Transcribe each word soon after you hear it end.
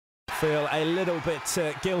Feel a little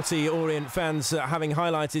bit guilty, Orient fans, having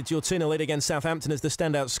highlighted your 2-0 lead against Southampton as the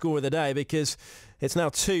standout score of the day, because it's now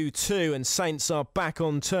 2-2 and Saints are back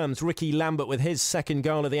on terms. Ricky Lambert with his second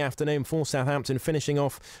goal of the afternoon for Southampton, finishing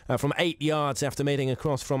off from 8 yards after meeting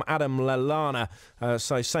across from Adam Lallana.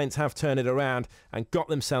 So Saints have turned it around and got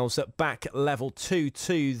themselves at back level.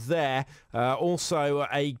 2-2 there. Also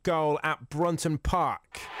a goal at Brunton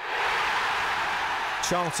Park.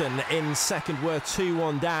 Charlton in second were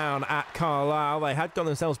 2-1 down at Carlisle. They had got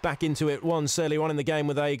themselves back into it once earlier on in the game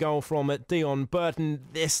with a goal from Dion Burton.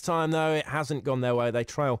 This time, though, it hasn't gone their way. They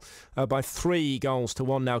trail by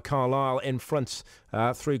 3-1 now. Carlisle in front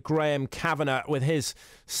through Graham Kavanagh with his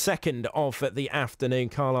second of the afternoon.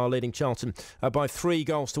 Carlisle leading Charlton by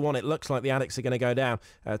 3-1. It looks like the Addicts are going to go down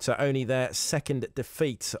to only their second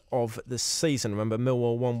defeat of the season. Remember,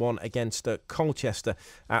 Millwall 1-1 against Colchester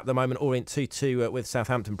at the moment. Orient 2-2 with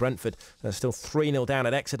Southampton. Brentford still 3-0 down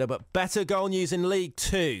at Exeter, but better goal news in League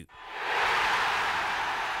Two.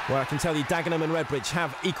 Well, I can tell you Dagenham and Redbridge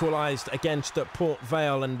have equalised against Port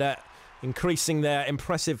Vale and increasing their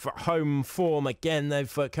impressive home form. Again,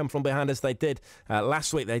 they've come from behind as they did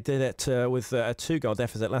last week. They did it with a 2-goal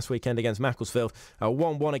deficit last weekend against Macclesfield.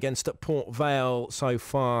 1-1 against Port Vale so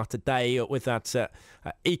far today with that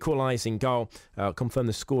equalising goal. I'll confirm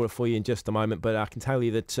the scorer for you in just a moment, but I can tell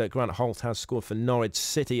you that Grant Holt has scored for Norwich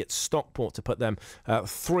City at Stockport to put them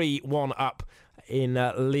 3-1 up in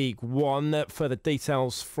League One. Further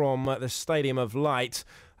details from the Stadium of Light.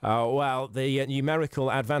 Well, the numerical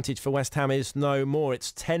advantage for West Ham is no more.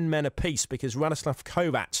 It's 10 men apiece because Radoslav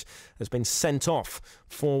Kovac has been sent off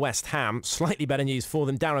for West Ham. Slightly better news for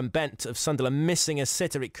them. Darren Bent of Sunderland missing a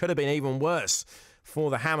sitter. It could have been even worse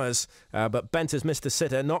for the Hammers, but Bent has missed a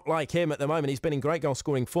sitter. Not like him at the moment. He's been in great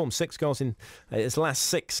goal-scoring form. 6 goals in his last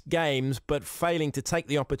 6 games, but failing to take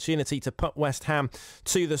the opportunity to put West Ham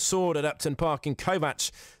to the sword at Upton Park. And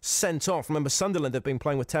Kovac sent off. Remember, Sunderland have been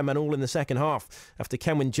playing with 10 men all in the second half after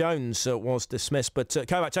Kenwyne Jones was dismissed. But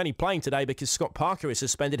Kovac only playing today because Scott Parker is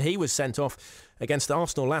suspended. He was sent off against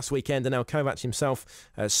Arsenal last weekend, and now Kovac himself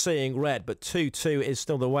seeing red. But 2-2 is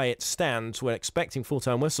still the way it stands. We're expecting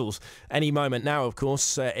full-time whistles any moment now, of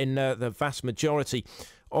course, in the vast majority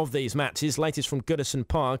of these matches. Latest from Goodison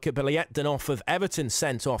Park, Billy Etdenoff of Everton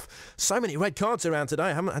sent off. So many red cards around today.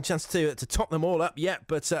 I haven't had a chance to top them all up yet,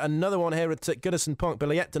 but another one here at Goodison Park.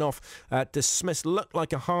 Billy Etdenoff dismissed. Looked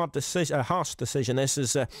like a harsh decision. This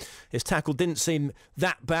is his tackle didn't seem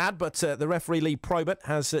that bad, but the referee Lee Probert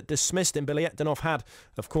has dismissed him. Billy Etdenoff had,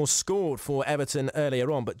 of course, scored for Everton earlier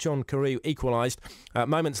on, but John Carew equalised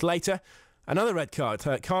moments later. Another red card.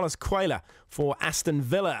 Carlos Cuellar for Aston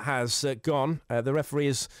Villa has gone. The referee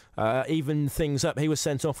has evened things up. He was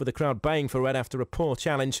sent off with the crowd baying for red after a poor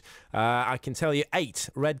challenge. I can tell you 8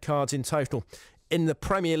 red cards in total in the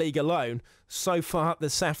Premier League alone so far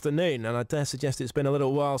this afternoon, and I dare suggest it's been a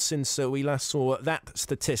little while since we last saw that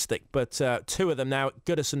statistic, but 2 of them now at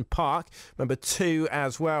Goodison Park. Remember, 2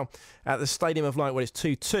 as well at the Stadium of Light, where it's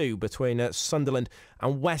 2-2 between Sunderland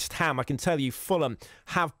and West Ham. I can tell you Fulham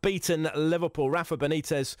have beaten Liverpool. Rafa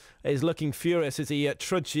Benitez is looking furious as he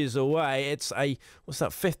trudges away. It's a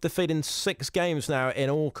 5th defeat in 6 games now in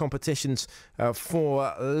all competitions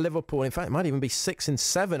for Liverpool. In fact, it might even be 6 in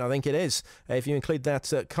 7, I think it is, if you include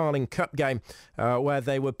that Carling Cup game where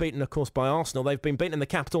they were beaten, of course, by Arsenal. They've been beaten in the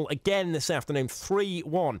capital again this afternoon,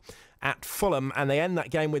 3-1 at Fulham, and they end that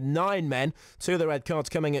game with 9 men. 2 of the red cards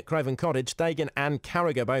coming at Craven Cottage. Dagan and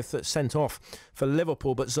Carragher both sent off for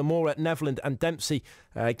Liverpool, but Zamora, Nevland and Dempsey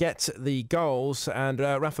get the goals, and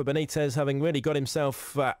Rafa Benitez, having really got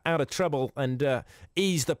himself out of trouble and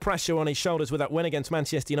eased the pressure on his shoulders with that win against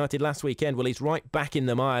Manchester United last weekend, well, he's right back in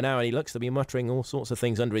the mire now, and he looks to be muttering all sorts of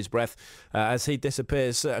things under his breath as he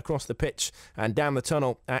disappears across the pitch and down the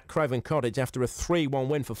tunnel at Craven Cottage after a 3-1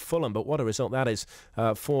 win for Fulham. But what a result that is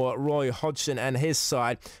for Roy Hodgson and his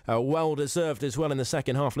side. Well deserved as well in the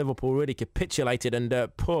second half. Liverpool really capitulated, and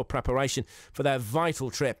poor preparation for their vital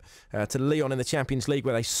trip to Lyon in the Champions League,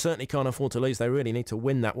 where they certainly can't afford to lose. They really need to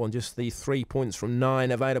win that one. Just the 3 points from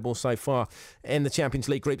 9 available so far in the Champions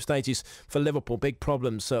League group stages for Liverpool. Big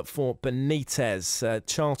problems for Benitez.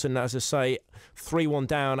 Charlton, as I say, 3-1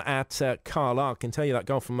 down at Carlisle. I can tell you that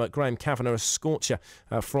goal from Graham Kavanagh, a scorcher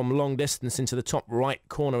from long distance into the top right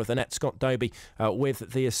corner of the net. Scott Dobie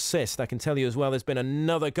with the assist. I can tell you as well there's been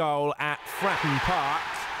another goal at Fratton Park.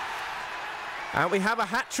 And we have a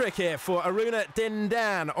hat-trick here for Aruna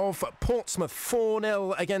Dindan of Portsmouth,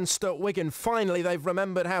 4-0 against Wigan. Finally, they've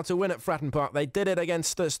remembered how to win at Fratton Park. They did it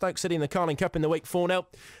against Stoke City in the Carling Cup in the week, 4-0.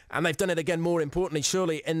 And they've done it again, more importantly,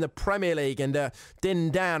 surely, in the Premier League. And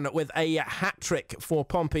Dindan with a hat-trick for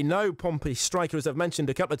Pompey. No Pompey striker, as I've mentioned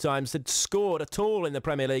a couple of times, had scored at all in the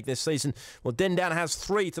Premier League this season. Well, Dindan has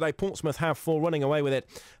 3 today. Portsmouth have 4, running away with it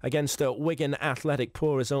against Wigan Athletic.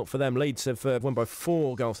 Poor result for them. Leeds have won by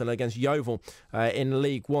 4 goals against Yeovil in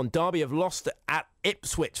League One. Derby have lost at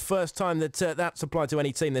Ipswich. First time that that's applied to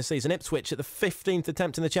any team this season. Ipswich, at the 15th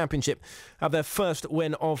attempt in the Championship, have their first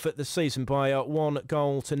win of the season by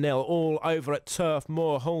 1-0. All over at Turf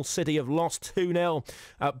Moor. Hull City have lost 2-0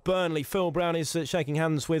 at Burnley. Phil Brown is shaking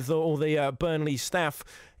hands with all the Burnley staff.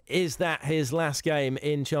 Is that his last game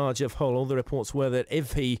in charge of Hull? All the reports were that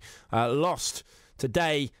if he lost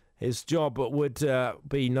today, his job would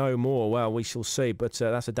be no more. Well, we shall see, but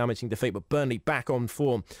that's a damaging defeat. But Burnley back on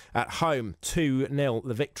form at home, 2-0.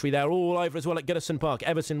 The victory there, all over as well at Goodison Park.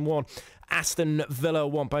 Everton 1, Aston Villa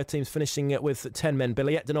 1. Both teams finishing with 10 men.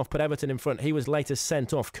 Billy Etdenoff put Everton in front. He was later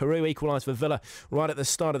sent off. Carew equalised for Villa right at the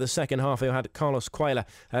start of the second half. He had Carlos Cuellar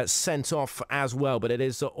sent off as well, but it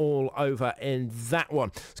is all over in that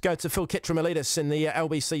one. Let's go to Phil Kitramilidis in the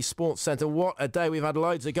LBC Sports Centre. What a day. We've had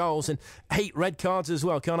loads of goals and 8 red cards as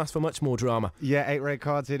well. Can't ask for much more drama. Yeah, 8 red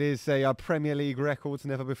cards. It is a Premier League record.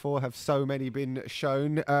 Never before have so many been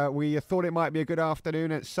shown. We thought it might be a good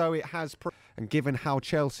afternoon, and so it has. And given how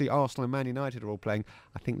Chelsea, Arsenal and Man United are all playing,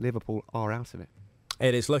 I think Liverpool are out of it.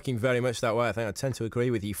 It is looking very much that way. I think I tend to agree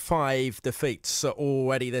with you. 5 defeats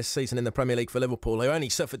already this season in the Premier League for Liverpool. They only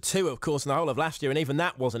suffered 2, of course, in the whole of last year, and even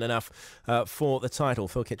that wasn't enough for the title.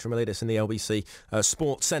 Phil Kitramilidis in the LBC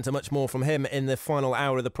Sports Centre. Much more from him in the final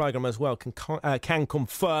hour of the programme as well. Can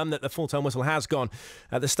confirm that the full-time whistle has gone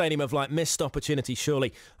at the Stadium of Light. Missed opportunity,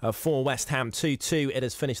 surely, for West Ham. 2-2 it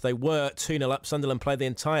has finished. They were 2-0 up. Sunderland played the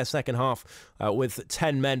entire second half with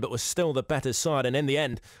 10 men, but was still the better side. And in the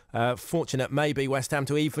end, fortunate maybe West Ham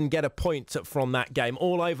to even get a point from that game.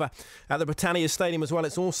 All over at the Britannia Stadium as well.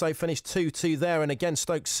 It's also finished 2-2 there, and again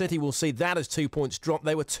Stoke City will see that as 2 points dropped.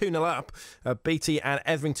 They were 2-0 up. Beattie and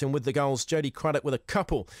Etherington with the goals. Jody Craddock with a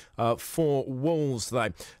couple for Wolves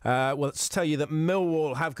though. Well, let's tell you that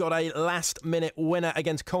Millwall have got a last minute winner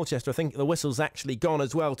against Colchester. I think the whistle's actually gone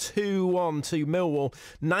as well. 2-1 to Millwall.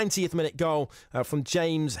 90th minute goal from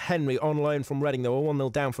James Henry on loan from Reading. They were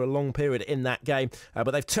 1-0 down for a long period in that game,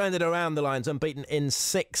 but they've turned it around. The Lions unbeaten in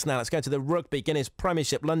 6 now. Let's go to the rugby. Guinness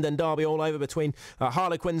Premiership. London derby all over between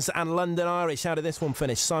Harlequins and London Irish. How did this one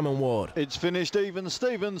finish? Simon Ward. It's finished even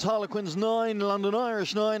Stevens. Harlequins 9, London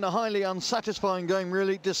Irish 9. A highly unsatisfying game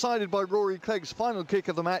really, decided by Rory Clegg's final kick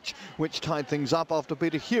of the match, which tied things up after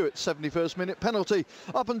Peter Hewitt's 71st minute penalty.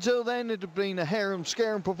 Up until then it had been a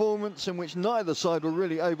harem-scarum performance in which neither side were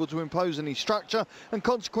really able to impose any structure, and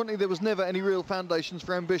consequently there was never any real foundations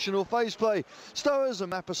for ambition or phase play. Stowers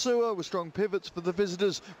and Mapasua were strong pivots for the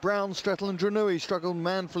visitors. Brown, Strettle and Dranui struggled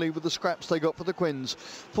manfully with the scraps they got for the Quins.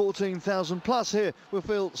 14,000 plus here will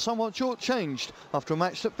feel somewhat short-changed after a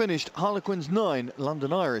match that finished Harlequins 9,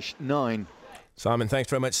 London Irish 9. Simon, thanks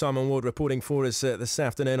very much. Simon Ward reporting for us this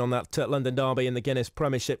afternoon on that London derby in the Guinness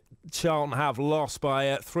Premiership. Charlton have lost by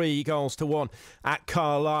 3-1 at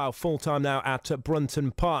Carlisle. Full time now at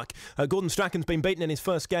Brunton Park. Gordon Strachan's been beaten in his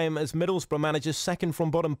first game as Middlesbrough manager. Second from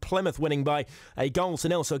bottom, Plymouth winning by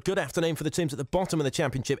 1-0. So a good afternoon for the teams at the bottom of the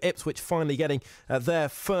Championship. Ipswich finally getting their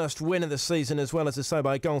first win of the season, as well as I say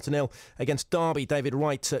by 1-0 against Derby. David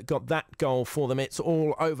Wright got that goal for them. It's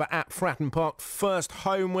all over at Fratton Park. First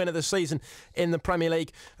home win of the season in the Premier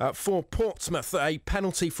League for Portsmouth. A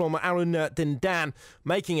penalty from Aruna Dindan,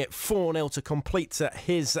 making it 4-0 to complete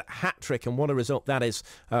his hat-trick. And what a result that is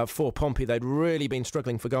for Pompey. They'd really been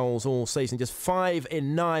struggling for goals all season. Just 5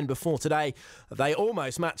 in 9 before today. They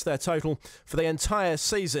almost matched their total for the entire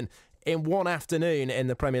season in one afternoon in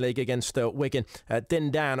the Premier League against Wigan.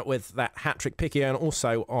 Dindan with that hat-trick. Picquion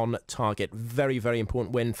also on target. Very, very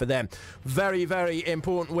important win for them. Very, very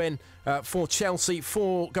important win for Chelsea.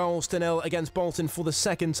 4-0 against Bolton for the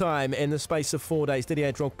second time in the space of 4 days.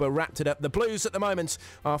 Didier Drogba wrapped it up. The Blues at the moment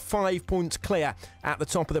are 5 points clear at the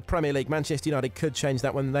top of the Premier League. Manchester United could change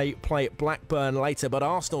that when they play Blackburn later, but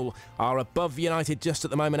Arsenal are above United just at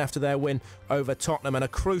the moment after their win over Tottenham, and a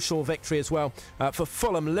crucial victory as well for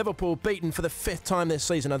Fulham. Liverpool beaten for the 5th time this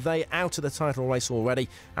season. Are they out of the title race already?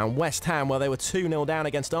 And West Ham, well, they were 2-0 down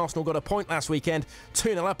against Arsenal, got a point last weekend,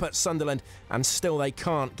 2-0 up at Sunderland, and still they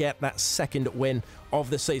can't get that second win of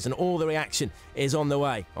the season. All the reaction is on the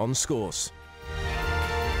way on Scores.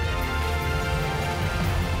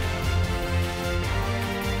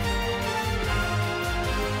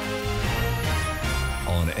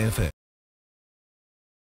 FM.